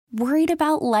Worried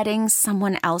about letting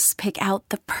someone else pick out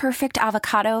the perfect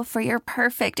avocado for your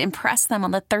perfect impress them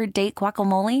on the third date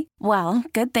guacamole? Well,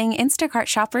 good thing Instacart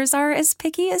shoppers are as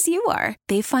picky as you are.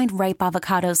 They find ripe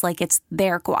avocados like it's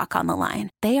their guac on the line.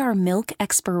 They are milk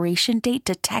expiration date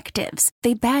detectives.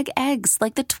 They bag eggs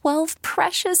like the 12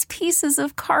 precious pieces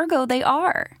of cargo they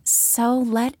are. So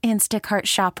let Instacart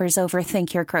shoppers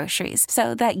overthink your groceries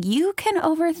so that you can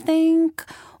overthink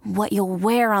what you'll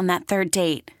wear on that third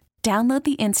date. Download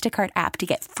the Instacart app to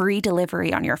get free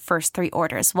delivery on your first 3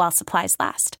 orders while supplies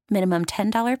last. Minimum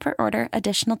 $10 per order.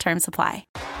 Additional terms apply.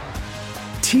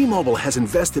 T-Mobile has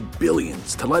invested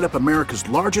billions to light up America's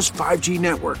largest 5G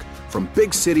network, from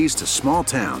big cities to small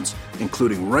towns,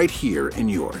 including right here in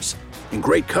yours. And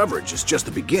great coverage is just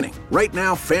the beginning. Right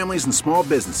now, families and small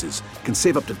businesses can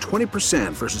save up to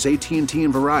 20% versus AT&T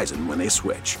and Verizon when they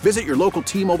switch. Visit your local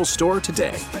T-Mobile store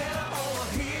today.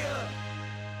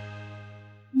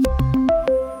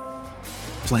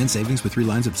 Plan savings with 3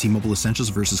 lines of T-Mobile Essentials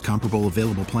versus comparable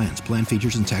available plans. Plan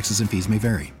features and taxes and fees may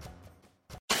vary.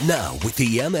 Now, with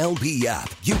the MLB app,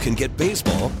 you can get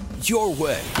baseball your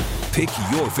way. Pick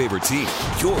your favorite team,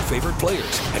 your favorite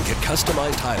players, and get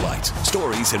customized highlights,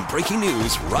 stories, and breaking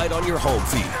news right on your home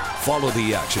feed. Follow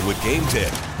the action with Game Day,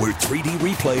 where 3D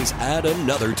replays add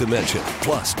another dimension.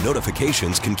 Plus,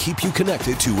 notifications can keep you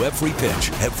connected to every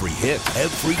pitch, every hit,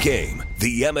 every game.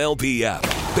 The MLB app.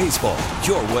 Baseball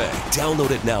your way.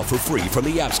 Download it now for free from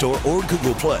the App Store or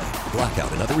Google Play.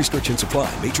 Blackout and other restrictions apply.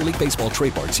 Major League Baseball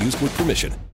trademarks used with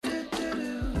permission.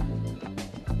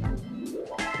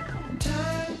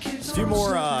 A few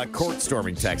more court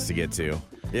storming texts to get to.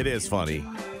 It is funny.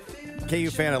 KU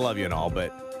fan, I love you and all,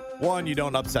 but one, you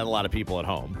don't upset a lot of people at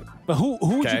home. But who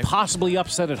would you possibly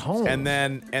upset at home? And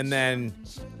then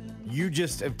you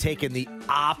just have taken the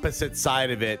opposite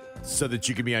side of it so that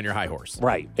you can be on your high horse.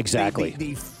 Right, exactly.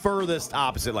 The furthest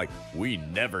opposite, like, we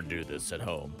never do this at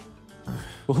home.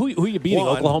 Well, who you beating?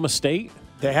 Oklahoma State?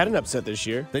 They had an upset this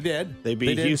year. They did. They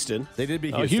beat Houston. They did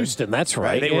beat Houston. Houston, that's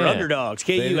right. They were underdogs.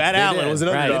 KU at Allen was an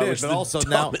underdog. But also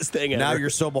now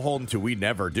you're so beholden to we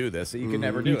never do this. You can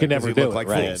never do it. You can never do look it. Like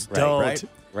right. fools. Don't.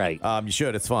 Right. You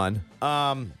should. It's fun.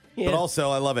 But also,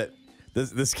 I love it.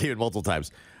 This came in multiple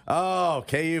times. Oh,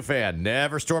 KU fan,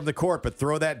 never storm the court, but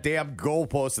throw that damn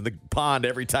goalpost in the pond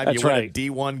every time you win a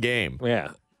D1 game.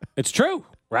 Yeah. It's true,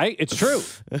 right? It's true.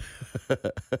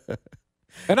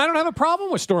 And I don't have a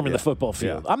problem with storming the football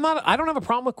field. Yeah. I don't have a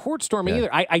problem with court storming either.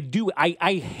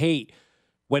 I hate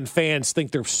when fans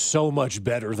think they're so much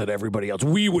better than everybody else.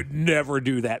 We would never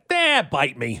do that.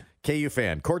 Bite me. KU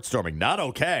fan, court storming, not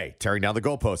okay. Tearing down the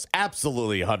goalposts,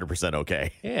 absolutely 100%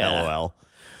 okay. Yeah.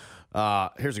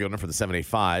 LOL. Here's a good one for the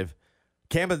 785.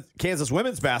 Kansas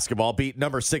women's basketball beat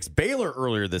number 6 Baylor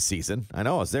earlier this season. I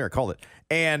know, I was there, I called it.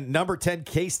 And number 10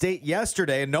 K-State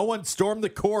yesterday, and no one stormed the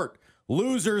court.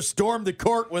 Losers storm the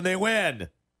court when they win.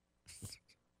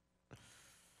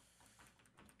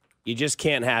 You just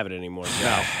can't have it anymore.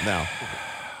 No.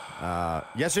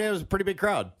 Yesterday was a pretty big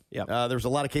crowd. Yeah. There was a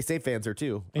lot of K-State fans there,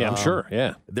 too. Yeah, I'm sure.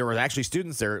 Yeah. There were actually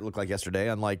students there, it looked like yesterday,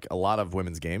 unlike a lot of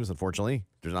women's games, unfortunately.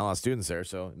 There's not a lot of students there,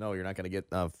 so no, you're not going to get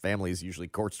families usually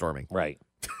court storming. Right.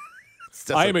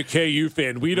 I am a KU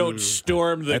fan. We don't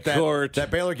storm the court.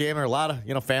 That Baylor game, there are a lot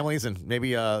of families and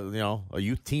maybe a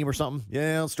youth team or something.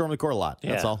 Yeah, don't storm the court a lot.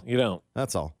 Yeah, that's all. You don't.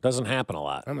 That's all. Doesn't happen a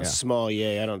lot. I'm a small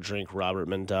yay. I don't drink Robert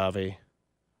Mondavi.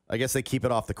 I guess they keep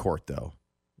it off the court, though.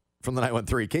 From the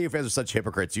 913, KU fans are such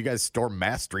hypocrites. You guys storm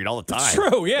Mass Street all the time. It's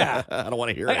true, yeah. I don't want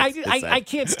to hear it. I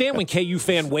can't stand when KU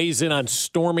fan weighs in on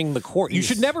storming the court. You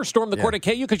should never storm the court at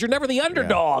KU because you're never the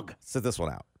underdog. Sit this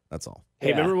one out. That's all.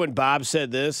 Hey, remember when Bob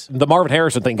said this? The Marvin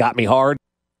Harrison thing got me hard.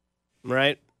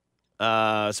 Right.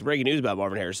 Some breaking news about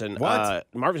Marvin Harrison. What?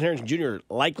 Marvin Harrison Jr.,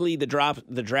 likely the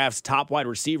draft's top wide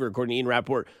receiver, according to Ian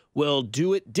Rappaport, will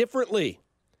do it differently.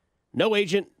 No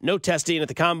agent, no testing at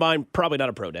the combine, probably not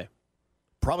a pro day.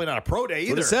 Probably not a pro day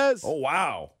either. That's what it says. Oh,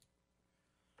 wow.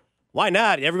 Why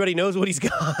not? Everybody knows what he's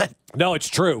got. No, it's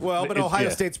true. Well, but Ohio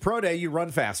State's pro day, you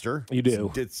run faster. You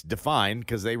do. It's defined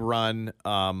because they run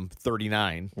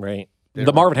 39. Right.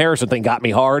 The Marvin Harrison thing got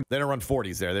me hard. They don't run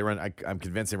 40s there. They run. I'm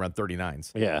convinced they run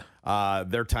 39s. Yeah.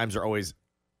 Their times are always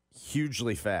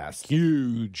hugely fast.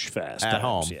 Huge fast at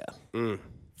times, home. Yeah.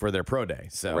 For their pro day.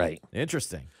 So right.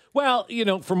 Interesting. Well,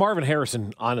 for Marvin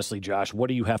Harrison, honestly, Josh, what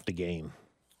do you have to gain?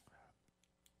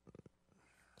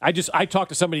 I talked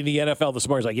to somebody in the NFL this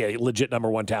morning. He's like, yeah, legit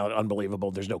number one talent, unbelievable.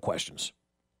 There's no questions.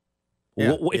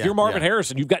 Yeah, If you're Marvin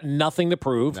Harrison, you've got nothing to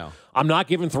prove. No. I'm not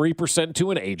giving 3%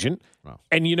 to an agent,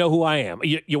 and you know who I am.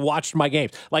 You watched my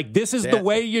games. Like, this is the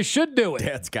way you should do it.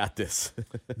 Dad's got this.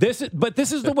 This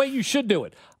is the way you should do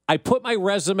it. I put my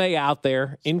resume out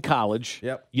there in college.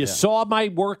 Yep. You saw my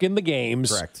work in the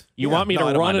games. Correct. You Yeah. want me No, I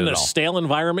to don't run mind in it a at all. stale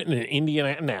environment in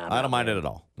Indiana? Nah, I don't mind it at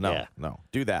all. No, Yeah. no.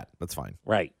 Do that. That's fine.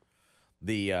 Right.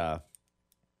 Didn't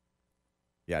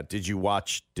you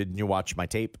watch my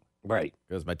tape? Right.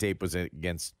 Because my tape was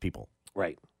against people.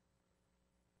 Right.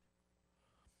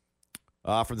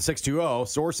 From the 620,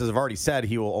 sources have already said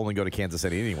he will only go to Kansas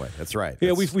City anyway. That's right.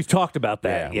 Yeah, we've talked about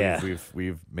that. Yeah.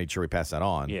 We've made sure we pass that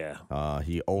on. Yeah.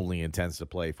 He only intends to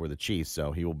play for the Chiefs,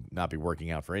 so he will not be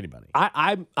working out for anybody.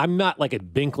 I'm not like a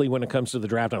Binkley when it comes to the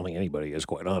draft. I don't think anybody is,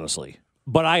 quite honestly.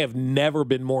 But I have never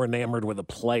been more enamored with a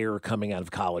player coming out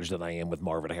of college than I am with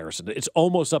Marvin Harrison. It's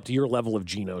almost up to your level of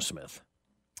Geno Smith.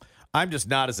 I'm just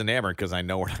not as enamored because I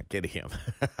know we're not getting him.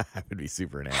 I would be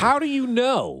super enamored. How do you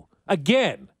know?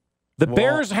 Again, the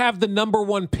Bears have the number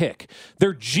 1 pick.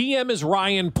 Their GM is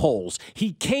Ryan Poles.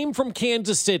 He came from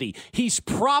Kansas City. He's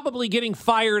probably getting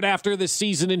fired after this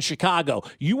season in Chicago.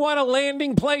 You want a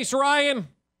landing place, Ryan?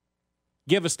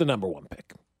 Give us the number 1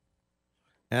 pick.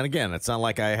 And again, it's not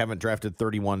like I haven't drafted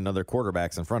 31 other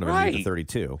quarterbacks in front of him, Right. even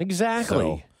 32.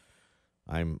 Exactly.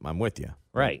 So I'm with you.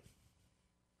 Right.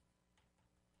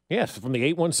 Yes, from the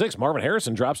 816, Marvin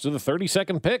Harrison drops to the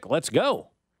 32nd pick. Let's go.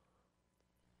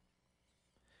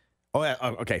 Oh, yeah.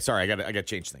 Okay. Sorry, I got to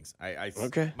change things.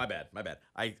 Okay. My bad.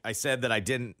 I said that I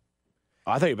didn't.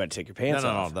 Oh, I thought you were about to take your pants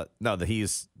off.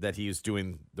 That he's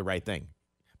doing the right thing.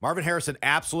 Marvin Harrison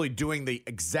absolutely doing the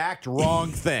exact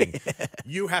wrong thing.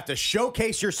 You have to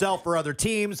showcase yourself for other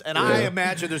teams, and I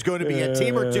imagine there's going to be a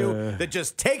team or two that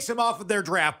just takes him off of their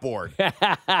draft board. Is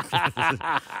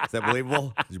that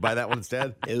believable? Did you buy that one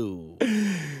instead? Ew.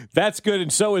 That's good,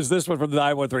 and so is this one from the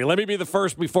 913. Let me be the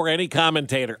first before any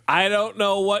commentator. I don't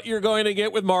know what you're going to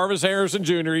get with Marvin Harrison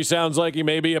Jr. He sounds like he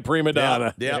may be a prima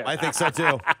donna. Yeah, I think so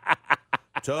too.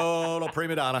 Total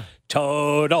prima donna.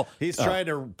 Total. He's trying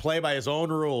to play by his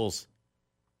own rules.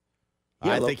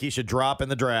 Yeah, I think he should drop in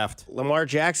the draft. Lamar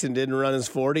Jackson didn't run his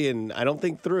 40, and I don't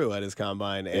think threw at his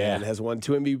combine, and has won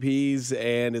 2 MVPs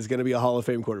and is going to be a Hall of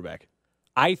Fame quarterback.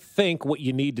 I think what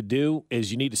you need to do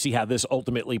is you need to see how this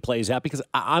ultimately plays out, because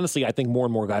honestly, I think more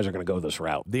and more guys are going to go this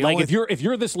route. If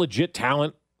you're this legit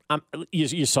talent,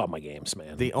 you saw my games,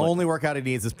 man. The only workout he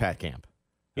needs is Pat Camp.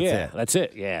 That's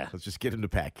it. Yeah. Let's just get him to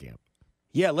Pat Camp.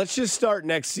 Yeah, let's just start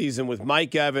next season with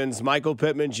Mike Evans, Michael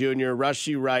Pittman Jr.,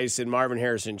 Rashee Rice, and Marvin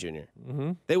Harrison Jr.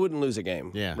 Mm-hmm. They wouldn't lose a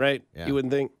game, right? Yeah. You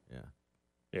wouldn't think?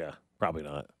 Yeah, probably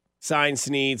not. Sign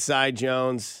Snead, Cy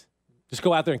Jones. Just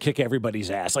go out there and kick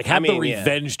everybody's ass. Like, have the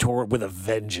revenge tour with a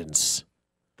vengeance.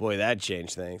 Boy, that'd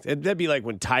change things. That'd be like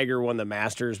when Tiger won the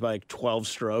Masters by like 12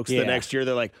 strokes. The next year,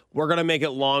 they're like, we're going to make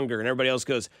it longer. And everybody else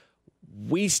goes,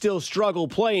 we still struggle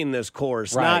playing this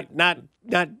course. Right. Not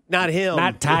him.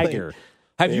 Not Tiger.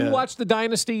 Have you watched The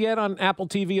Dynasty yet on Apple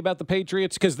TV about the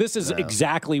Patriots? Because this is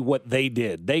exactly what they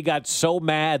did. They got so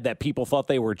mad that people thought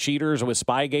they were cheaters with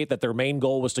Spygate that their main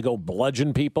goal was to go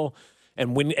bludgeon people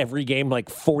and win every game like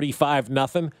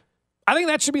 45-0. I think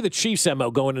that should be the Chiefs' MO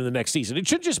going into the next season. It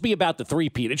should just be about the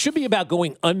three-peat. It should be about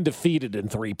going undefeated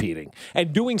and three-peating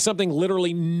and doing something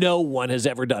literally no one has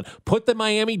ever done. Put the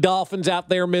Miami Dolphins out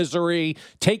there misery.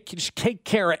 Take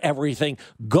care of everything.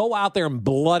 Go out there and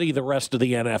bloody the rest of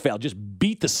the NFL. Just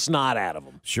beat the snot out of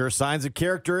them. Sure signs of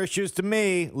character issues to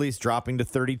me, at least dropping to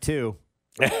 32.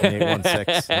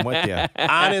 816. I'm with you.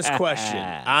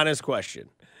 Honest question.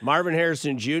 Marvin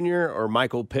Harrison Jr. or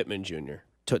Michael Pittman Jr.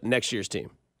 to next year's team?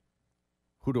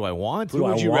 Who do I want? Who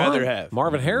would you rather have?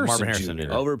 Marvin Harrison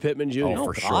Jr. Over Pittman Jr.? Oh,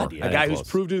 for sure. A guy who's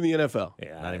proved it in the NFL.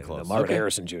 Yeah, not even close. Marvin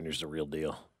Harrison Jr. is the real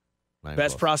deal.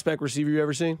 Best prospect receiver you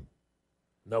ever seen?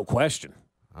 No question.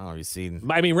 Oh, you seen?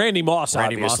 I mean, Randy Moss,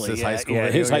 Randy obviously. Moss's high school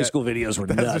his video high yet? school videos were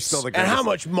nuts. And how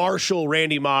much Marshall,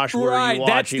 Randy Moss were you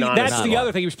watching on That's the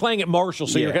other thing. He was playing at Marshall,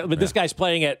 but this guy's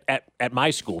playing at my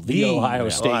school, the Ohio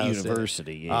State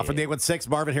University. Yeah. From the 816,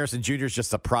 Marvin Harrison Jr. is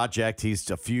just a project. He's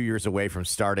a few years away from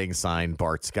starting, signed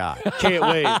Bart Scott. Can't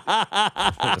wait.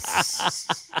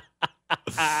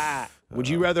 Would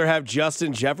you rather have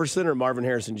Justin Jefferson or Marvin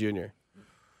Harrison Jr.?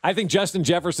 I think Justin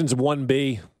Jefferson's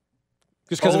 1B.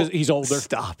 Just because he's older.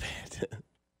 Stop it.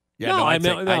 Yeah,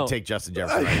 I'd take Justin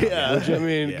Jefferson.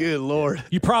 Right Good Lord.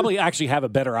 You probably actually have a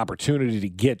better opportunity to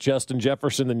get Justin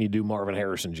Jefferson than you do Marvin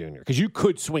Harrison Jr. Because you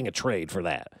could swing a trade for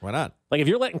that. Why not? Like, if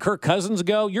you're letting Kirk Cousins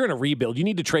go, you're in a rebuild. You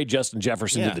need to trade Justin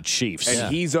Jefferson to the Chiefs.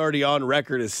 And he's already on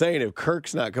record as saying, if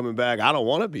Kirk's not coming back, I don't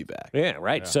want to be back. Yeah,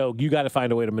 right. Yeah. So you got to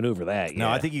find a way to maneuver that. No,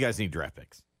 I think you guys need draft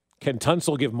picks. Can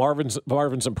Tunsil give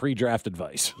Marvin some pre-draft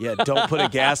advice? Yeah, don't put a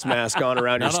gas mask on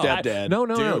around your stepdad. No,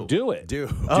 do it. Do.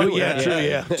 Oh, Do yeah, it. true,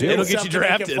 yeah. It'll get you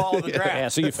drafted. Yeah,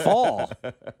 so you fall.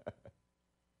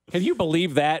 Can you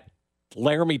believe that?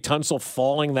 Laramie Tunsil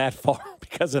falling that far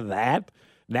because of that?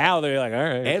 Now they're like, all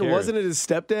right. And wasn't it his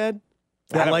stepdad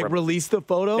that released the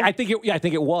photo? I think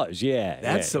it was. Yeah,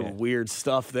 that's some weird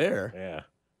stuff there. Yeah,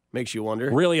 makes you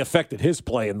wonder. Really affected his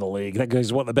play in the league. That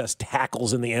guy's one of the best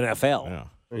tackles in the NFL. Yeah.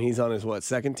 And he's on his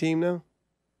second team now?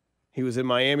 He was in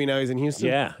Miami, now he's in Houston?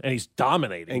 Yeah, and he's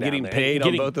dominating and down getting there. paid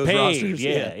on both those rosters.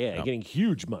 Yeah, getting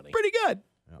huge money. Pretty good.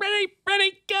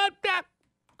 Pretty good.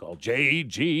 Call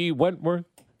J.G. Wentworth.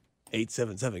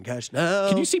 877 cash now.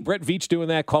 Can you see Brett Veach doing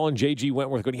that, calling J.G.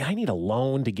 Wentworth, going, I need a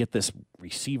loan to get this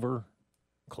receiver?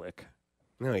 Click.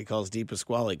 No, he calls Deep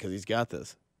Pasquale because he's got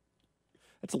this.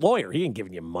 That's a lawyer. He ain't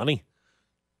giving you money.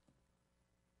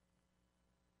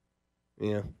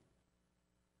 Yeah.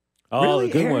 Oh, really?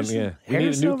 the good Harrison? one, yeah. We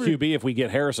Harrison need a new QB if we get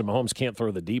Harrison. Mahomes can't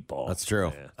throw the deep ball. That's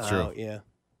true. Yeah. That's true. Oh, yeah.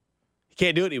 He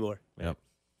can't do it anymore. Yep.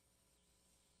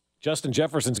 Justin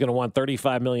Jefferson's going to want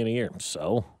 $35 million a year.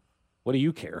 So, what do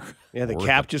you care? Yeah, the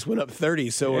cap just went up 30,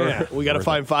 so we got to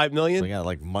find $5 million. So we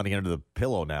got money under the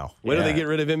pillow now. When do they get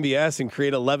rid of MBS and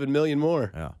create $11 million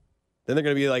more? Yeah. Then they're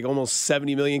going to be like almost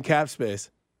 $70 million cap space.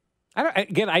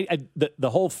 The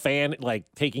whole fan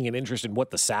taking an interest in what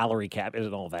the salary cap is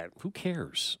and all that. Who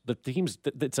cares? The teams,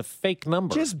 it's a fake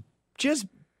number. Just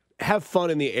have fun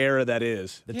in the era that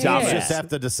is. The teams just have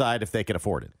to decide if they can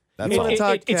afford it. That's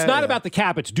all. It's not about the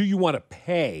cap. It's do you want to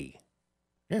pay?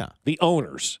 Yeah. The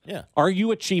owners. Yeah. Are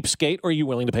you a cheapskate or are you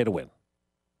willing to pay to win?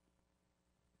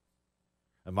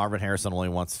 And Marvin Harrison only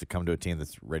wants to come to a team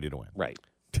that's ready to win. Right.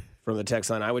 From the text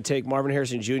line, I would take Marvin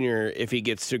Harrison Jr. if he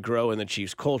gets to grow in the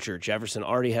Chiefs' culture. Jefferson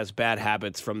already has bad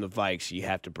habits from the Vikes. You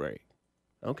have to break.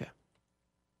 Okay.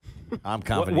 I'm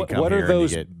confident What you come are here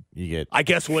those? and you get I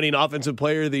guess winning Offensive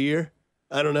Player of the Year.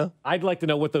 I don't know. I'd like to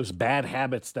know what those bad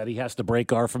habits that he has to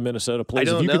break are from Minnesota, please. I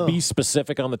don't if you know. could be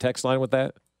specific on the text line with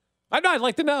that. I'd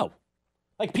like to know.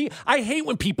 I hate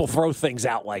when people throw things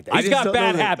out like that. He's got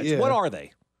bad habits. Yeah. What are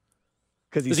they?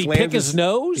 Because does he pick his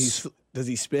nose? Does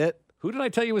he spit? Who did I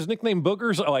tell you was nicknamed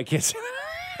Boogers? Oh, I can't say.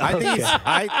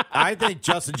 I think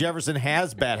Justin Jefferson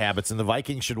has bad habits, and the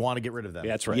Vikings should want to get rid of them.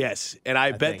 Yeah, that's right. Yes, and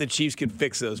I bet the Chiefs could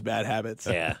fix those bad habits.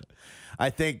 Yeah. I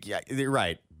think you're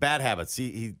right. Bad habits.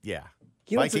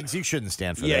 Vikings, you shouldn't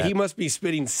stand for that. Yeah, he must be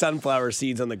spitting sunflower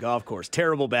seeds on the golf course.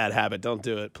 Terrible bad habit. Don't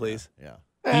do it, please.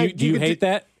 Yeah. Do you hate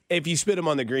that? If you spit them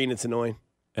on the green, it's annoying.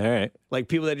 All right. Like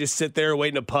people that just sit there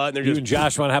waiting to putt, and they're You just and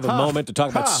Josh want to have a moment to talk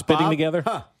about spitting Bob.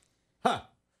 together?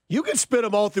 You can spit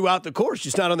them all throughout the course,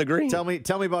 just not on the green. Tell me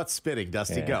about spitting,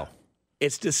 Dusty. Yeah. Go.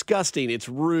 It's disgusting. It's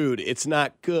rude. It's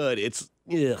not good. It's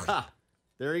ugh.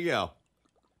 There you go.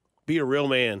 Be a real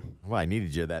man. Well, I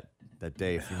needed you that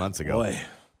day a few months ago. Boy.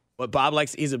 What Bob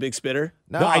likes, he's a big spitter.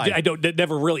 No, I don't. That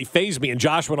never really fazed me. And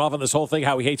Josh went off on this whole thing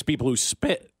how he hates people who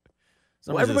spit.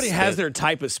 Well, everybody has their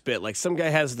type of spit. Like some guy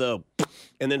has the,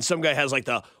 and then some guy has like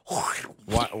the.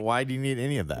 Why do you need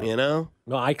any of that? You know?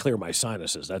 No, I clear my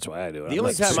sinuses. That's why I do it. The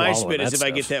only time I spit is if I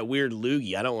get that weird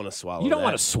loogie. I don't want to swallow. You don't that.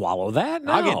 want to swallow that.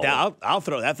 No. I'll get that. I'll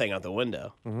throw that thing out the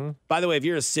window. Mm-hmm. By the way, if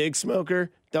you're a cig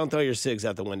smoker, don't throw your cigs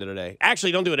out the window today.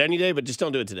 Actually, don't do it any day, but just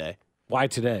don't do it today. Why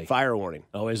today? Fire warning.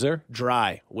 Oh, is there?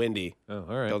 Dry, windy. Oh,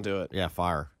 all right. Don't do it. Yeah,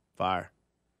 fire. Fire.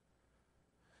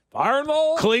 Fire in the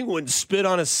hole. Kling wouldn't spit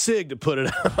on a cig to put it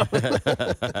out.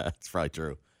 It's probably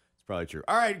true.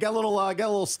 All right, got a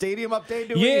little stadium update.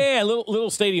 Do we? Yeah, little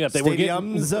stadium update.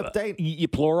 Stadiums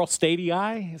update. Plural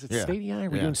stadii. Is it Yeah. stadii?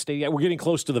 We're doing stadii. We're getting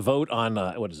close to the vote on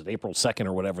what is it, April 2nd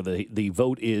or whatever. The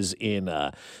vote is in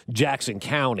Jackson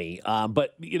County.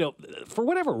 But for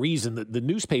whatever reason, the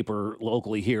newspaper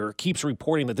locally here keeps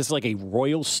reporting that this is like a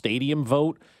Royal Stadium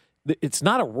vote. It's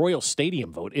not a Royal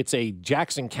Stadium vote. It's a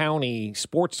Jackson County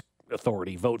Sports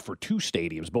Authority vote for two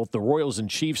stadiums. Both the Royals and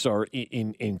Chiefs are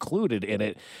included in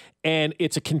it. And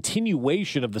it's a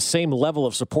continuation of the same level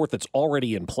of support that's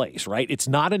already in place, right? It's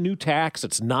not a new tax.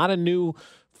 It's not a new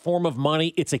form of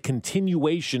money. It's a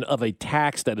continuation of a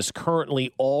tax that is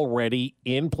currently already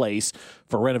in place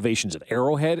for renovations at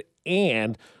Arrowhead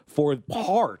and for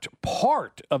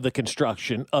part of the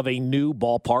construction of a new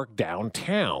ballpark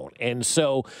downtown. And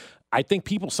so I think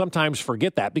people sometimes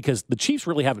forget that because the Chiefs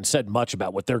really haven't said much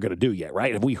about what they're going to do yet,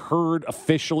 right? Have we heard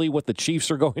officially what the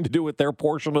Chiefs are going to do with their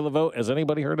portion of the vote? Has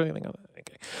anybody heard anything on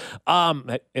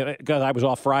that? Okay. Because I was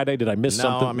off Friday. Did I miss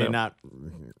something? I mean, not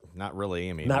not really.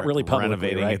 I mean, not really publicly,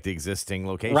 renovating right? at the existing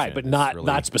location, right? But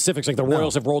not specifics. Like the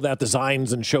Royals have rolled out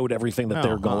designs and showed everything that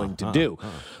they're going to do.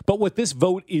 But what this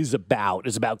vote is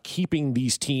about keeping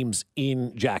these teams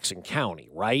in Jackson County,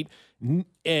 right?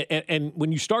 And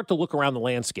when you start to look around the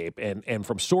landscape and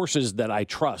from sources that I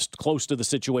trust close to the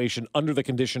situation under the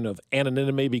condition of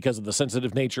anonymity because of the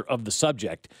sensitive nature of the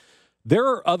subject, there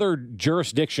are other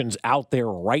jurisdictions out there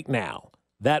right now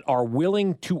that are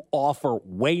willing to offer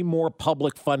way more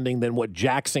public funding than what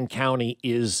Jackson County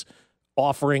is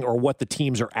offering or what the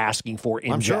teams are asking for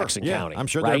in Jackson County. I'm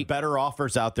sure there are better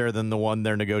offers out there than the one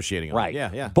they're negotiating on. Right.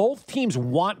 Yeah. Both teams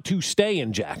want to stay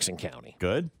in Jackson County.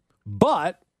 Good.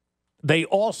 But they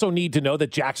also need to know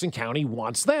that Jackson County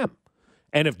wants them.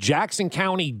 And if Jackson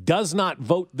County does not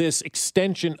vote this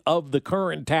extension of the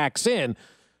current tax in,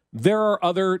 there are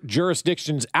other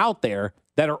jurisdictions out there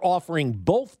that are offering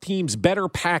both teams better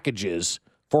packages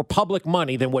for public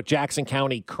money than what Jackson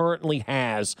County currently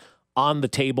has on the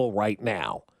table right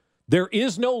now. There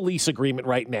is no lease agreement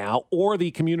right now or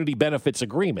the community benefits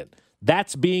agreement.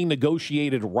 That's being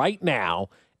negotiated right now,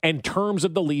 and terms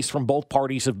of the lease from both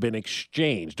parties have been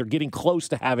exchanged. They're getting close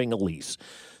to having a lease.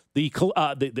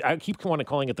 I keep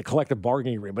calling it the collective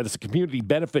bargaining agreement, but it's a community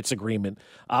benefits agreement.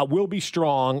 Will be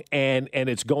strong, and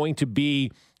it's going to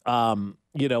be good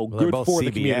for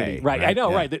the community. Right. I know.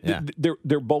 Yeah, right.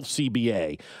 They're both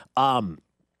CBA. John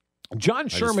Sherman. I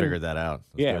just figured that out.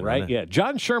 That's good, right. Yeah.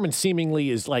 John Sherman seemingly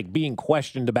is like being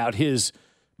questioned about his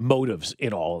motives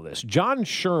in all of this. John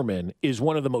Sherman is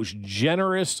one of the most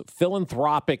generous,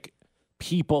 philanthropic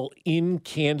people in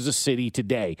Kansas City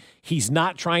today. He's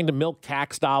not trying to milk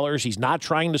tax dollars. He's not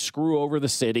trying to screw over the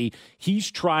city.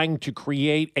 He's trying to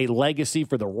create a legacy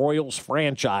for the Royals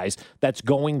franchise that's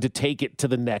going to take it to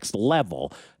the next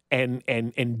level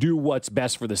and do what's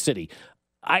best for the city.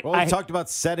 We talked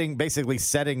about setting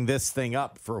this thing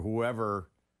up for whoever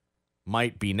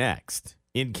might be next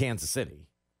in Kansas City.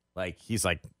 Like he's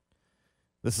like,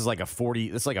 this is like a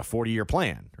 40-year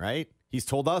plan, right? He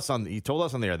told us on the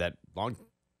air that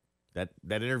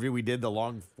interview we did, the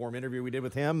long form interview we did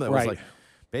with him, that was like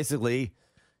basically,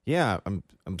 I'm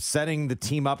setting the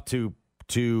team up to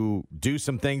do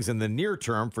some things in the near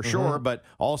term for sure, but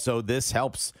also this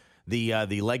helps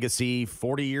the legacy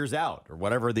 40 years out or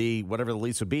whatever the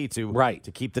lease would be to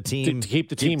keep the team to keep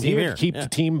the team here, keep the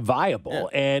team viable.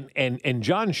 Yeah. And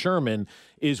John Sherman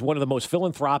is one of the most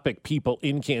philanthropic people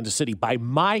in Kansas City by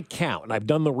my count. And I've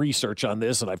done the research on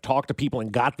this and I've talked to people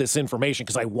and got this information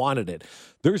because I wanted it.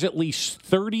 There's at least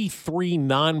 33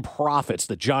 nonprofits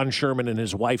that John Sherman and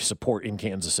his wife support in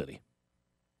Kansas City.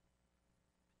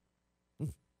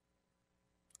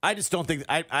 I just don't think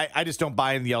I just don't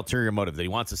buy in the ulterior motive that he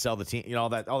wants to sell the team. You know,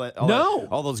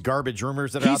 all those garbage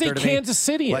rumors that are out there. He's a Kansas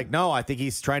City. Like, no, I think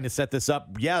he's trying to set this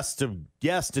up. Yes, to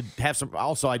have some.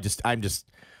 Also, I'm just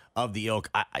of the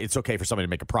ilk. It's okay for somebody to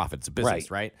make a profit. It's a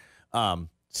business, right?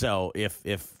 So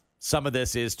if some of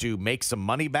this is to make some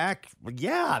money back,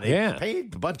 they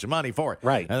paid a bunch of money for it,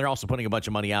 right? And they're also putting a bunch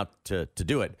of money out to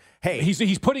do it. Hey,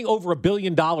 he's putting over $1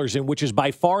 billion in, which is by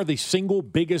far the single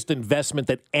biggest investment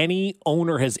that any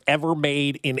owner has ever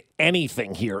made in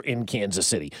anything here in Kansas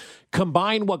City.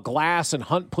 Combine what Glass and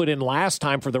Hunt put in last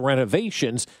time for the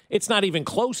renovations, it's not even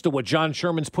close to what John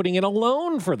Sherman's putting in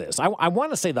alone for this. I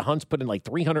want to say the Hunts put in like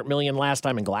 $300 million last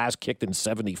time, and Glass kicked in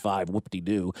 75.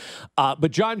 Whoop-de-doo.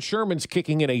 But John Sherman's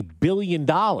kicking in $1 billion.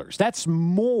 That's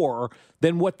more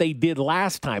than what they did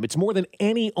last time. It's more than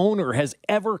any owner has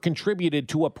ever contributed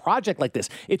to a project like this.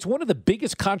 It's one of the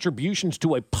biggest contributions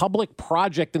to a public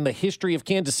project in the history of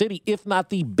Kansas City, if not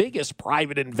the biggest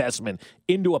private investment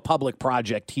into a public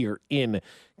project here in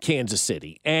Kansas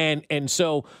City. And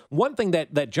so one thing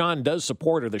that John does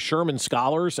support are the Sherman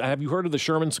Scholars. Have you heard of the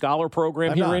Sherman Scholar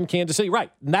Program here in Kansas City?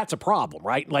 Right. And that's a problem,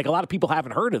 right? Like a lot of people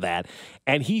haven't heard of that.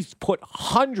 And he's put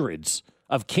hundreds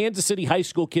of Kansas City high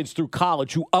school kids through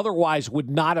college who otherwise would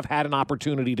not have had an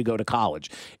opportunity to go to college.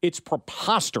 It's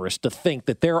preposterous to think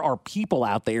that there are people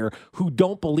out there who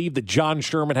don't believe that John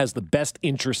Sherman has the best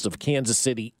interests of Kansas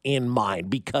City in mind,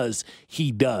 because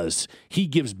he does. He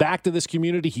gives back to this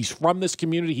community. He's from this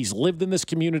community. He's lived in this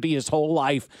community his whole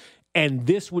life. And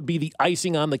this would be the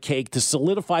icing on the cake to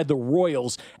solidify the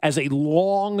Royals as a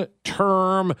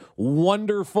long-term,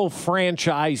 wonderful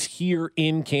franchise here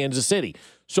in Kansas City.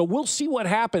 So we'll see what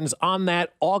happens on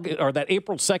that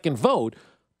April 2nd vote.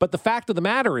 But the fact of the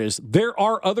matter is there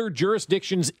are other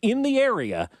jurisdictions in the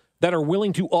area that are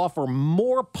willing to offer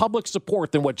more public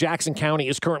support than what Jackson County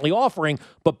is currently offering,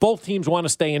 but both teams want to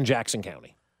stay in Jackson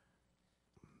County.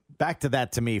 Back to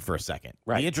that to me for a second.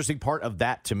 Right. The interesting part of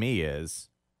that to me is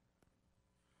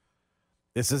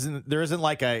there isn't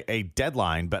like a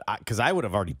deadline, but because I would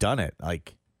have already done it.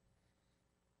 Like,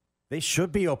 they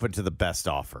should be open to the best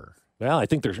offer. Well, I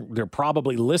think they're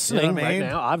probably listening right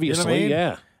now. Obviously,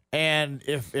 yeah. And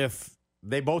if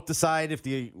they both decide if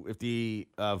the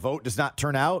vote does not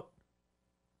turn out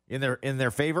in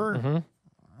their favor,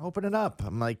 open it up.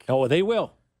 I'm like, oh, they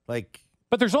will. Like,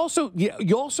 but there's also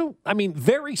you also. I mean,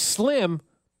 very slim.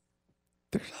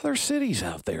 There's other cities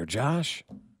out there, Josh,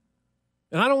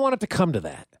 and I don't want it to come to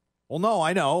that. Well, no,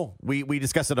 I know. We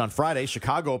discussed it on Friday.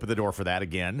 Chicago opened the door for that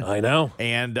again. I know.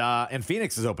 And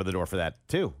Phoenix has opened the door for that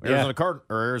too.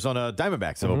 Arizona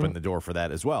Diamondbacks have opened the door for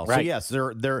that as well. Right. So yes, there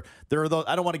are those.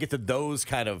 I don't want to get to those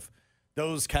kind of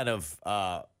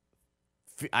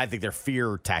I think they're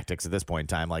fear tactics at this point in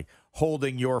time, like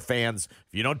holding your fans.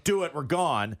 If you don't do it, we're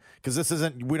gone. Because this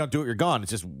isn't, we don't do it, you're gone.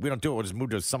 It's just, we don't do it, we'll just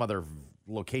move to some other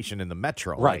location in the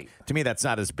metro. Right. Like, to me, that's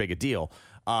not as big a deal.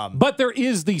 But there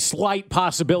is the slight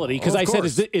possibility, because I said,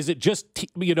 is it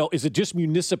just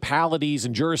municipalities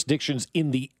and jurisdictions in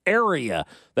the area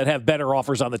that have better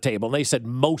offers on the table? And they said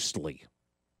mostly.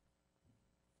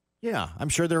 Yeah, I'm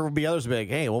sure there will be others be like,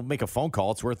 hey, we'll make a phone call.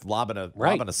 It's worth lobbing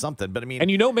a something. But I mean,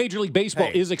 and Major League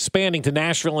Baseball is expanding to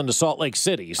Nashville and to Salt Lake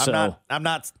City. So I'm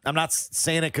not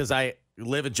saying it because I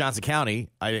live in Johnson County.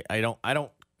 I don't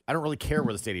really care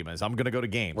where the stadium is. I'm going to go to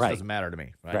games. Right. It doesn't matter to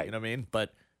me. Right? You know what I mean?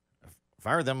 But if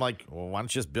I were them, like, well, why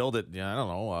don't you just build it? I don't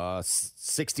know,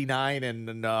 69 and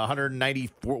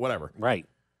 194, whatever. Right.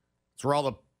 It's where all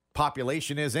the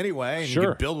population is anyway. And sure. You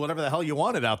can build whatever the hell you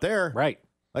wanted out there. Right.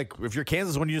 Like, if you're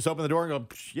Kansas, when you just open the door and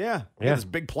go, yeah. This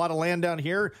big plot of land down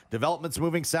here, development's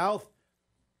moving south.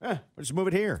 We'll just move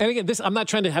it here. And again, I'm not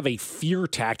trying to have a fear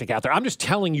tactic out there. I'm just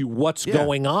telling you what's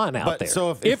going on out there.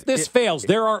 So if this fails,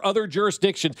 there are other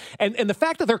jurisdictions. And the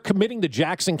fact that they're committing to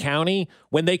Jackson County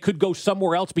when they could go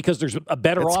somewhere else because there's a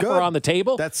better offer on the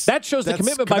table, that shows the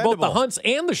commitment by both the Hunts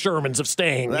and the Shermans of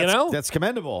staying, That's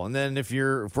commendable. And then if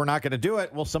we're not going to do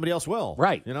it, well, somebody else will.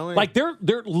 Right. Like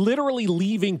they're literally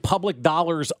leaving public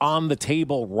dollars on the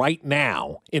table right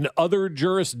now in other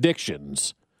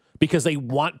jurisdictions because they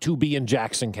want to be in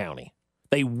Jackson County.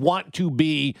 They want to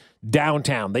be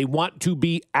downtown. They want to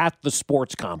be at the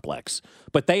sports complex.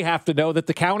 But they have to know that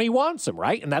the county wants them,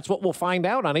 right? And that's what we'll find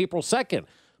out on April 2nd.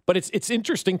 But it's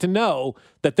interesting to know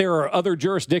that there are other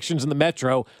jurisdictions in the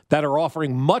metro that are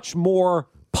offering much more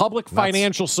public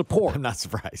financial support. I'm not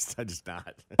surprised. I'm just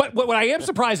not. But what I am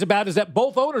surprised about is that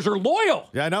both owners are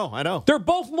loyal. Yeah, I know. They're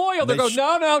both loyal. They go,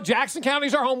 no, Jackson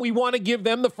County's our home. We want to give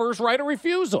them the first right of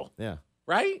refusal. Yeah.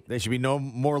 Right? They should be no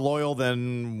more loyal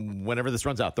than whenever this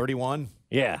runs out, 31.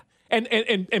 Yeah.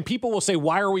 And people will say,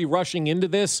 why are we rushing into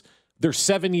this? There's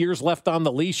 7 years left on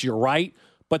the lease. You're right.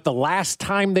 But the last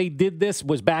time they did this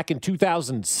was back in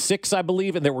 2006, I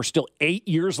believe, and there were still 8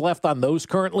 years left on those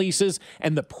current leases.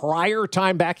 And the prior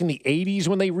time back in the 80s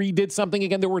when they redid something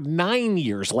again, there were 9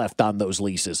 years left on those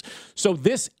leases. So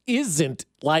this isn't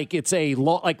like it's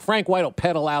like Frank White will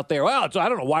peddle out there, well, I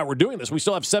don't know why we're doing this. We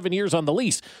still have 7 years on the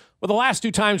lease. Well, the last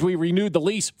two times we renewed the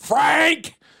lease,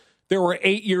 Frank, there were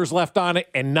 8 years left on it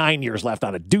and 9 years left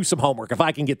on it. Do some homework. If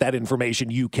I can get that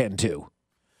information, you can too.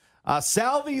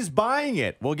 Salvi's buying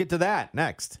it. We'll get to that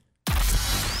next.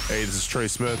 Hey, this is Trey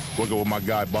Smith. We'll go with my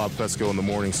guy Bob Fesco in the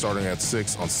morning starting at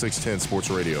 6 on 610 Sports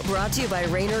Radio. Brought to you by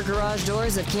Rainer Garage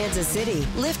Doors of Kansas City.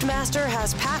 LiftMaster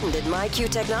has patented MyQ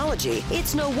technology.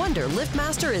 It's no wonder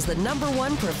LiftMaster is the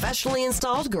 #1 professionally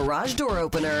installed garage door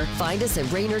opener. Find us at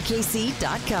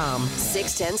RainerKC.com.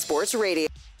 610 Sports Radio.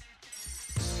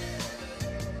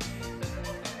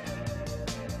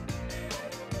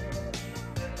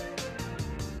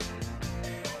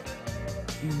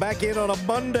 Back in on a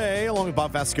Monday, along with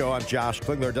Bob Fesco. I'm Josh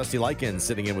Klingler. Dusty Likens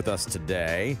sitting in with us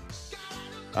today.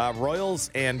 Royals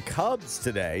and Cubs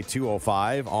today,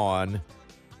 2:05 on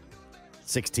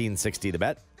 1660 The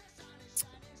Bet.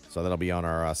 So that'll be on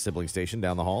our sibling station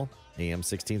down the hall, AM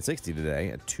 1660 today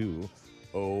at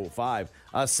 2:05.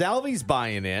 Salvi's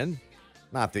buying in.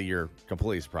 Not that you're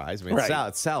completely surprised. I mean, right.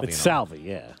 It's Salvi. It's Salvi,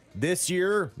 yeah. This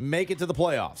year, make it to the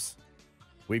playoffs.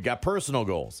 We've got personal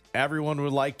goals. Everyone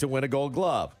would like to win a Gold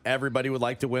Glove. Everybody would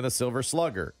like to win a Silver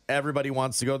Slugger. Everybody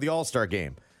wants to go to the All-Star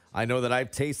game. I know that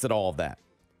I've tasted all of that.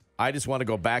 I just want to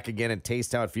go back again and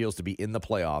taste how it feels to be in the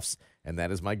playoffs, and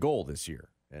that is my goal this year,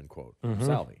 end quote.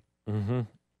 Salvi. Mm-hmm.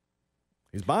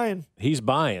 He's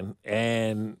buying.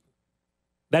 And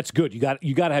That's good. You got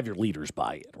to have your leaders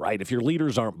buy in, right? If your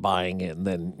leaders aren't buying in,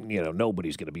 then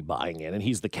nobody's going to be buying in, and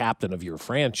he's the captain of your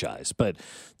franchise. But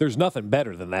there's nothing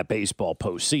better than that baseball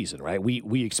postseason, right?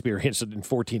 We experienced it in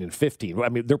 14 and 15. I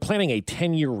mean, they're planning a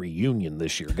 10-year reunion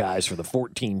this year, guys, for the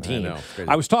 14 team.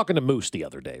 I was talking to Moose the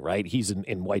other day, right? He's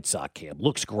in White Sox camp.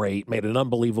 Looks great. Made an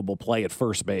unbelievable play at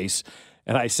first base.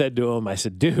 And I said to him,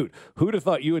 dude, who'd have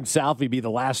thought you and Southie be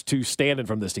the last two standing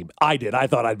from this team? I did. I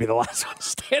thought I'd be the last one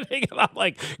standing. And I'm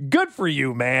like, good for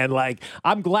you, man. Like,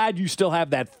 I'm glad you still have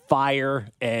that fire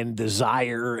and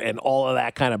desire and all of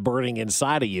that kind of burning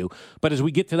inside of you. But as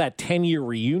we get to that 10-year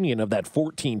reunion of that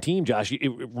 14 team, Josh, it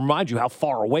reminds you how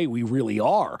far away we really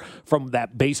are from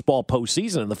that baseball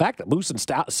postseason. And the fact that Moose and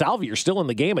Salvi are still in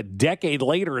the game a decade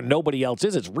later and nobody else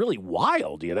is, it's really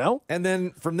wild, And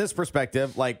then from this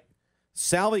perspective, like,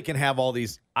 Salvi can have all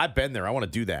these. I've been there. I want to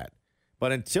do that.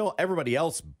 But until everybody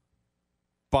else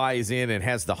buys in and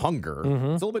has the hunger,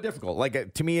 it's a little bit difficult.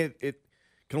 Like, to me, it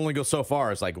can only go so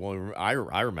far. It's like, well, I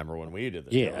remember when we did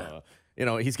this. Yeah.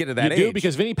 He's getting to that age. You do,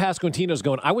 because Vinny Pasquantino's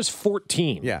going, I was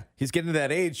 14. Yeah. He's getting to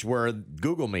that age where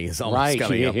Google me is almost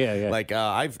coming up. Yeah. Like,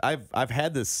 I've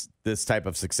had this type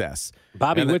of success.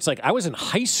 Bobby Witt's like, I was in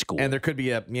high school. And there could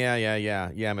be a,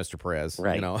 Mr. Perez.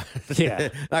 Right. Yeah.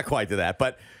 Not quite to that,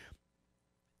 but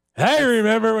I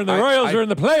remember when the Royals were in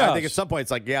the playoffs. I think at some point it's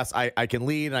like, yes, I can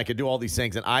lead and I can do all these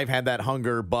things, and I've had that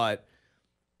hunger, but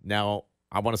now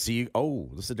I want to see you. Oh,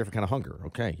 this is a different kind of hunger.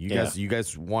 Okay, you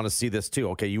guys want to see this too.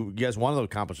 Okay, you guys want to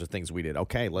accomplish the things we did.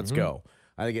 Okay, let's go.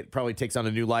 I think it probably takes on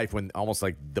a new life when almost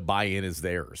like the buy-in is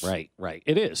theirs. Right.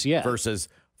 It is, yeah. Versus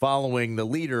following the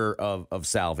leader of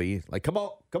Salvi, like, come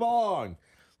on,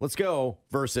 let's go.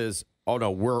 Versus, oh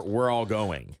no, we're all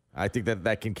going. I think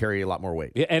that can carry a lot more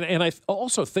weight. Yeah, and I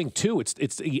also think too, it's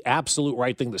the absolute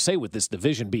right thing to say with this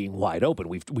division being wide open.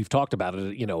 We've talked about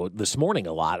it, this morning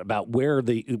a lot about where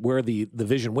the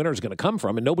division winner is going to come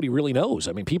from, and nobody really knows.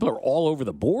 I mean, people are all over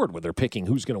the board when they're picking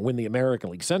who's going to win the American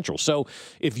League Central. So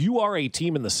if you are a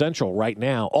team in the Central right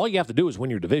now, all you have to do is win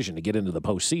your division to get into the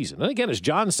postseason. And again, as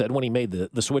John said when he made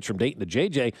the switch from Dayton to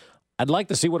JJ, I'd like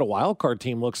to see what a wild card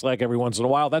team looks like every once in a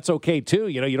while. That's okay, too.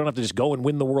 You don't have to just go and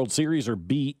win the World Series or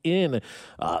be in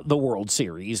the World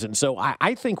Series. And so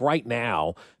I think right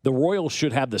now the Royals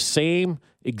should have the same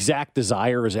exact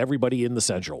desire as everybody in the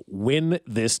Central. Win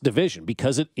this division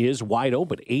because it is wide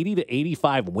open. 80 to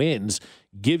 85 wins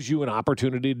gives you an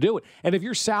opportunity to do it. And if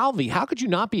you're Salvi, how could you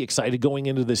not be excited going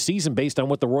into this season based on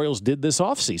what the Royals did this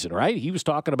offseason, right? He was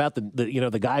talking about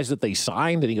the guys that they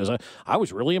signed, and he goes, I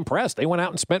was really impressed. They went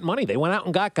out and spent money. They went out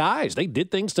and got guys. They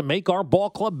did things to make our ball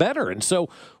club better. And so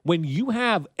when you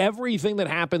have everything that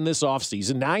happened this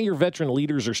offseason, now your veteran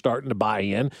leaders are starting to buy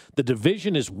in. The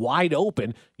division is wide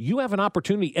open. You have an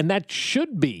opportunity, and that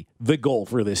should be the goal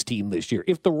for this team this year.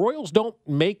 If the Royals don't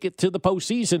make it to the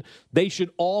postseason, they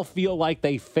should all feel like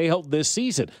they failed this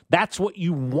season. That's what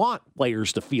you want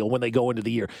players to feel when they go into the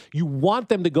year. You want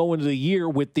them to go into the year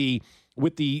with the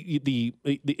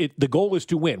goal is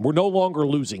to win. We're no longer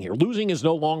losing here. Losing is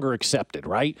no longer accepted,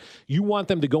 right? You want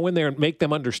them to go in there and make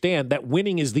them understand that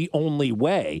winning is the only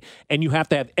way, and you have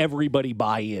to have everybody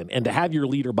buy in. And to have your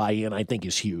leader buy in, I think,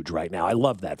 is huge right now. I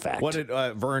love that fact. What did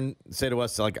Vern say to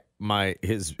us? Like,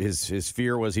 his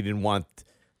fear was he didn't want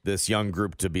this young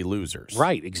group to be losers.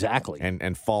 Right, exactly.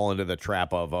 And fall into the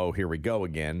trap of, oh, here we go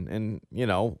again. And,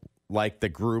 like the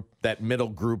group, that middle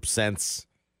group since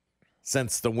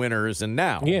the winners and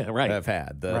now have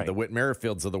had the Whit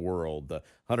Merrifields of the world, the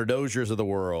Hunter Doziers of the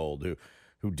world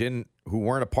who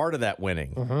weren't a part of that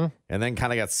winning and then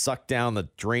kind of got sucked down the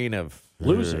drain of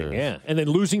losing. Yeah. And then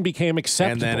losing became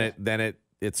acceptable. And then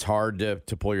it's hard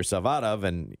to pull yourself out of,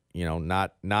 and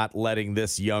not letting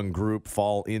this young group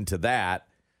fall into that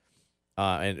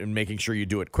and making sure you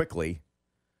do it quickly,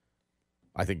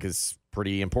 I think is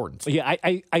pretty important. Yeah,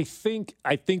 I think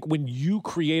when you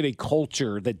create a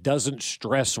culture that doesn't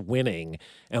stress winning,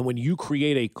 and when you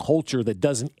create a culture that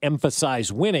doesn't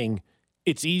emphasize winning,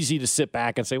 it's easy to sit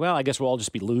back and say, well, I guess we'll all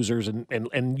just be losers,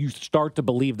 and you start to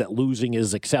believe that losing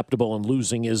is acceptable and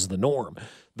losing is the norm.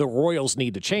 The Royals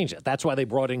need to change it. That's why they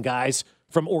brought in guys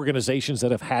from organizations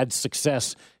that have had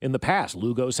success in the past.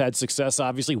 Lugo's had success,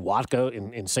 obviously. Watka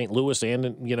in St. Louis and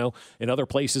in other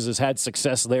places has had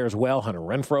success there as well. Hunter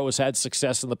Renfroe has had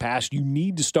success in the past. You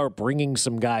need to start bringing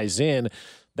some guys in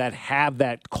that have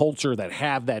that culture, that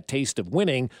have that taste of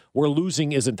winning, where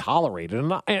losing isn't tolerated.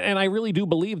 And I really do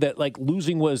believe that, like,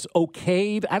 losing was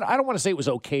okayed. I don't want to say it was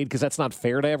okayed because that's not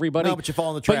fair to everybody. No, but you fall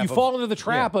in the trap. But you fall into the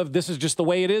trap of this is just the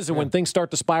way it is, and when things start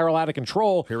to spiral out of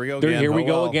control, here we go again. Here we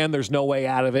go again. There's no way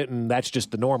out of it, and that's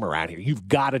just the norm around here. You've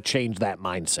got to change that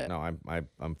mindset. No,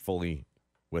 I'm fully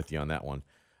with you on that one.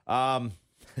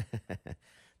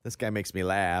 This guy makes me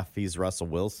laugh. He's Russell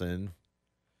Wilson.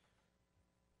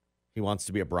 He wants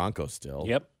to be a Bronco still.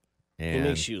 Yep. And He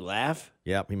makes you laugh?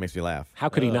 Yep, he makes me laugh. How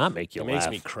could he not make you It laugh? makes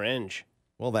me cringe.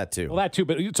 Well, that too. Well, that too,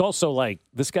 but it's also like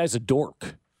this guy's a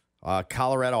dork.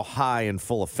 Colorado high in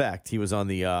full effect. He was on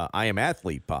the I Am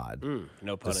Athlete pod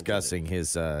No pun discussing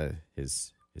his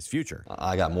future.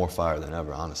 I got more fire than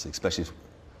ever, honestly, especially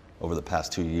over the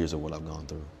past 2 years of what I've gone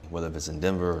through. Whether it's in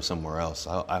Denver or somewhere else,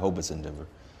 I hope it's in Denver.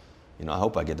 You know, I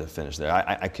hope I get to finish there.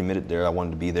 I committed there. I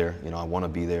wanted to be there. You know, I want to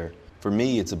be there. For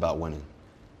me, it's about winning.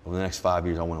 Over the next 5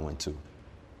 years, I want to win too.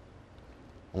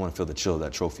 I want to feel the chill of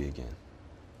that trophy again.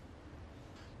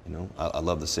 You know, I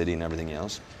love the city and everything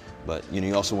else, but you know,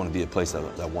 you also want to be a place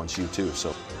that wants you too.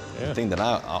 So the thing that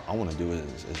I want to do is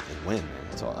win, man.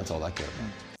 That's all I care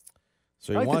about.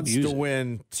 So he wants to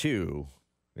win 2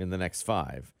 in the next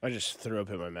 5. I just threw up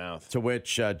in my mouth. To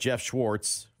which Jeff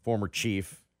Schwartz, former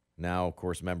chief, now of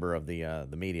course member of the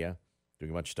media,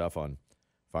 doing a bunch of stuff on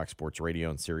Fox Sports Radio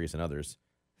and Sirius and others,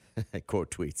 quote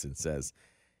tweets and says,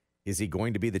 "Is he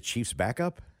going to be the Chiefs'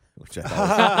 backup?" Which I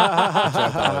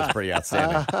thought was pretty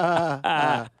outstanding.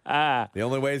 The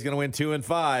only way he's going to win 2 and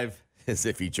 5 is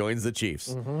if he joins the Chiefs.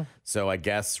 Mm-hmm. So I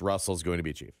guess Russell's going to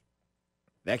be Chief.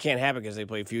 That can't happen because they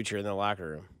play Future in the locker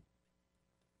room.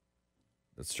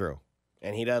 That's true.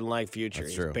 And he doesn't like Future.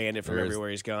 That's He's true. banned it from everywhere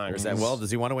he's gone. There's that. Well, does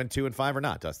he want to win 2 and 5 or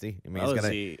not, Dusty? I mean,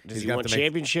 does he want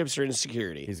championships or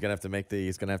insecurity? He's gonna have to make the.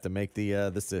 He's gonna have to make the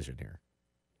decision here.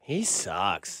 He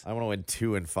sucks. I want to win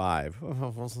 2 and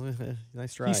 5.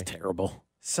 Nice try. He's terrible.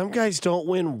 Some guys don't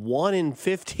win 1 in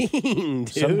 15,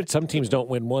 dude. Some teams don't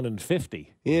win 1 in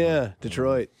 50. Yeah,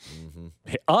 Detroit.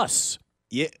 Mm-hmm. Us.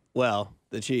 Yeah, well,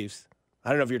 the Chiefs. I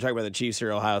don't know if you're talking about the Chiefs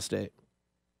or Ohio State.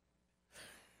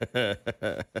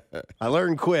 I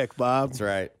learned quick, Bob. That's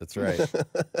right. That's right.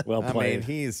 Well played. I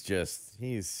mean,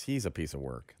 he's a piece of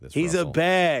work. He's Russell. a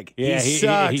bag. Yeah, he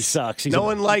sucks. He sucks. No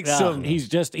one likes him. He's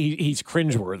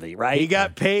cringeworthy, right? He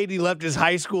got paid. He left his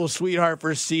high school sweetheart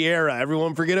for Sierra.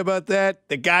 Everyone forget about that?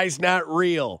 The guy's not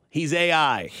real. He's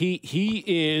AI. He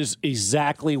is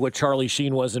exactly what Charlie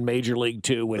Sheen was in Major League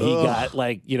 2 when he got,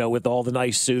 like, you know, with all the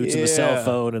nice suits and the cell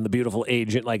phone and the beautiful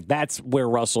agent. Like, that's where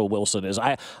Russell Wilson is.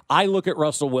 I look at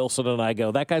Russell Wilson and I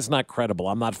go, that guy's not credible.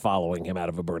 I'm not following him out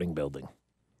of a burning building.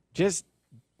 Just,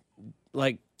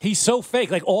 like, he's so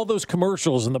fake. Like, all those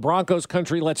commercials and the Broncos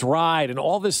country, let's ride, and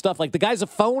all this stuff. Like, the guy's a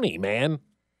phony, man.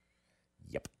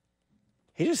 Yep.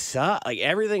 He just sucks. Like,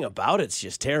 everything about it's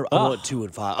just terrible. I want 2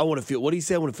 and 5. I want to feel, what did he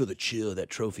say? I want to feel the chill of that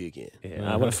trophy again.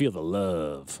 Yeah, I want to feel the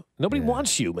love. Nobody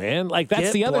wants you, man. Like, that's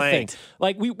Get the other blanked. thing.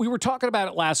 Like, we were talking about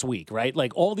it last week, right?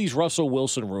 Like, all these Russell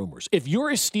Wilson rumors. If you're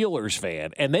a Steelers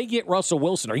fan and they get Russell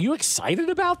Wilson, are you excited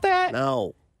about that?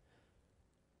 No.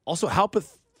 Also, how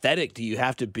pathetic do you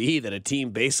have to be that a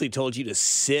team basically told you to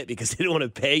sit because they didn't want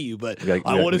to pay you, but I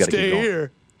want to stay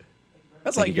here?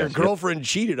 That's like your girlfriend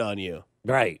cheated on you.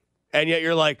 Right. And yet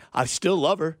you're like, I still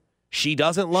love her. She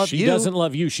doesn't love you. She doesn't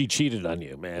love you. She cheated on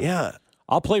you, man. Yeah.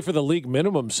 I'll play for the league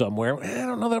minimum somewhere. I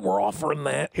don't know that we're offering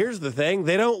that. Here's the thing.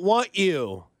 They don't want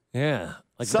you. Yeah.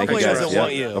 Like, Subway doesn't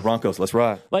want you. The Broncos, let's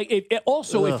ride. Like,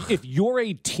 if you're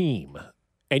a team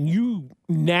and you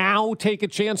now take a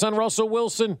chance on Russell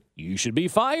Wilson, you should be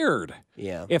fired.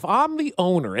 Yeah. If I'm the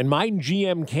owner and my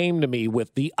GM came to me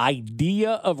with the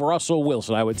idea of Russell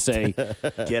Wilson, I would say,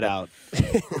 get out.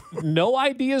 No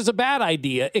idea is a bad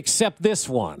idea except this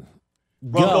one.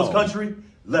 Broncos Go. country,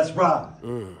 let's ride.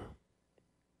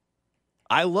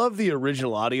 I love the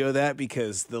original audio of that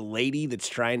because the lady that's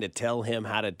trying to tell him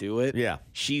how to do it,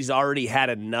 she's already had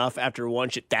enough after one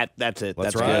shit. That's it.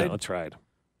 Let's That's ride. good. Let's ride.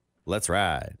 Let's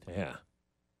ride. Yeah.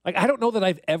 Like, I don't know that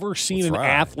I've ever seen an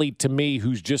athlete to me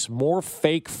who's just more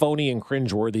fake, phony, and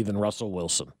cringeworthy than Russell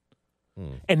Wilson.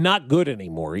 And not good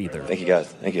anymore either. Thank you, guys.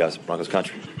 Thank you, guys. Broncos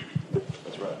country.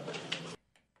 Let's ride.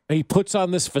 He puts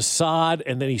on this facade,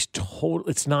 and then he's told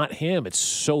it's not him. It's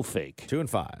so fake. 2 and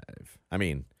 5. I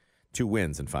mean, 2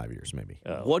 wins in 5 years, maybe.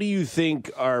 What do you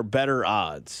think are better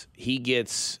odds? He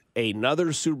gets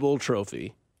another Super Bowl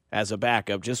trophy as a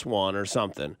backup, just one or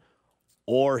something,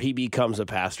 or he becomes a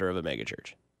pastor of a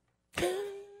megachurch?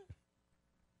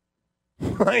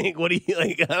 Like, what do you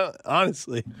like?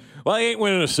 Honestly, well, he ain't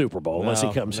winning a Super Bowl unless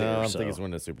he comes no, here. I don't so. think he's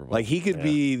winning a Super Bowl. like he could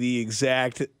be the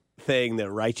exact thing that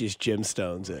Righteous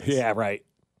Gemstones is. Yeah, right.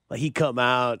 Like he come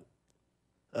out.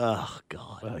 Oh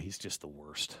God, Well, he's just the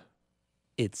worst.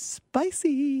 it's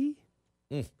spicy.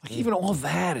 Like even all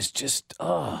that is just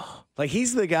Like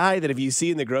he's the guy that if you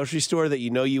see in the grocery store that you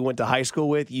know you went to high school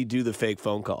with, you do the fake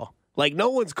phone call. Like no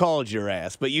one's called your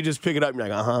ass, but you just pick it up and you're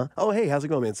like, oh hey, how's it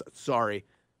going, man? Sorry.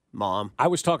 Mom. I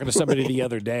was talking to somebody the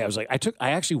other day. I was like,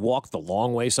 I actually walked the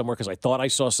long way somewhere because I thought I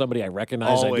saw somebody I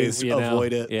recognized. Always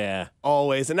avoid it. Yeah.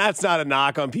 Always. And that's not a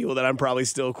knock on people that I'm probably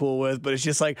still cool with, but it's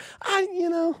just like, I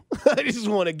just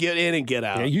want to get in and get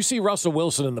out. Yeah, you see Russell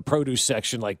Wilson in the produce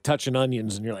section, like touching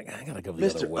onions, and you're like, I got to go the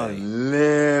other way.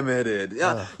 Unlimited.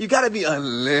 Yeah, you got to be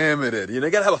unlimited. You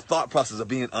got to have a thought process of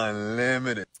being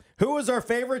unlimited. Who is our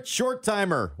favorite short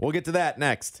timer? We'll get to that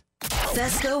next.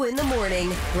 Fesco in the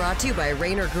Morning, brought to you by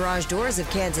Rainer Garage Doors of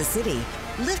Kansas City.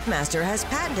 LiftMaster has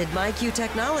patented MyQ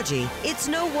technology. It's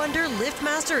no wonder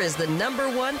LiftMaster is the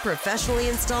 #1 professionally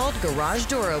installed garage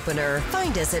door opener.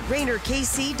 Find us at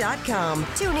RainerKC.com.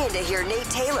 Tune in to hear Nate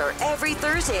Taylor every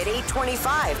Thursday at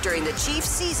 8:25 during the Chiefs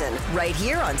season, right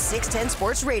here on 610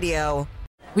 Sports Radio.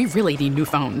 We really need new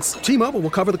phones. T-Mobile will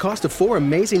cover the cost of 4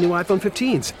 amazing new iPhone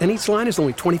 15s, and each line is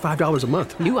only $25 a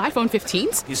month. New iPhone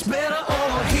 15s? It's better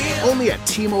over here. Only at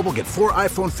T-Mobile, get 4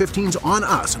 iPhone 15s on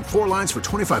us and 4 lines for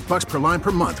 $25 per line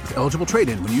per month with eligible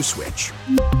trade-in when you switch.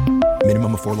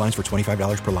 Minimum of 4 lines for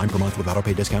 $25 per line per month with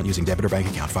autopay discount using debit or bank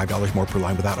account. $5 more per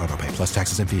line without autopay, plus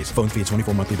taxes and fees. Phone fee at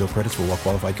 24 monthly bill credits for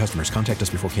well-qualified customers. Contact us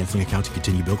before canceling account to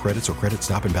continue bill credits or credit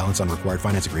stop and balance on required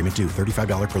finance agreement due.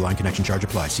 $35 per line connection charge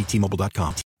applies. See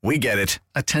T-Mobile.com. We get it.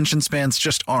 Attention spans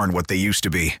just aren't what they used to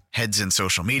be. Heads in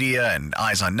social media and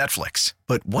eyes on Netflix.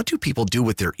 But what do people do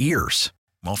with their ears?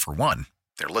 Well, for one,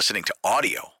 they're listening to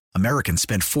audio. Americans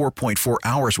spend 4.4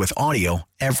 hours with audio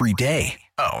every day.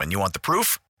 Oh, and you want the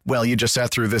proof? Well, you just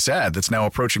sat through this ad that's now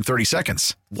approaching 30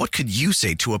 seconds. What could you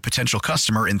say to a potential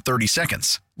customer in 30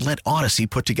 seconds? Let Odyssey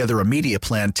put together a media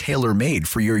plan tailor-made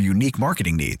for your unique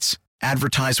marketing needs.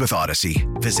 Advertise with Odyssey.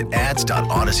 Visit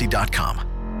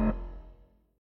ads.odyssey.com.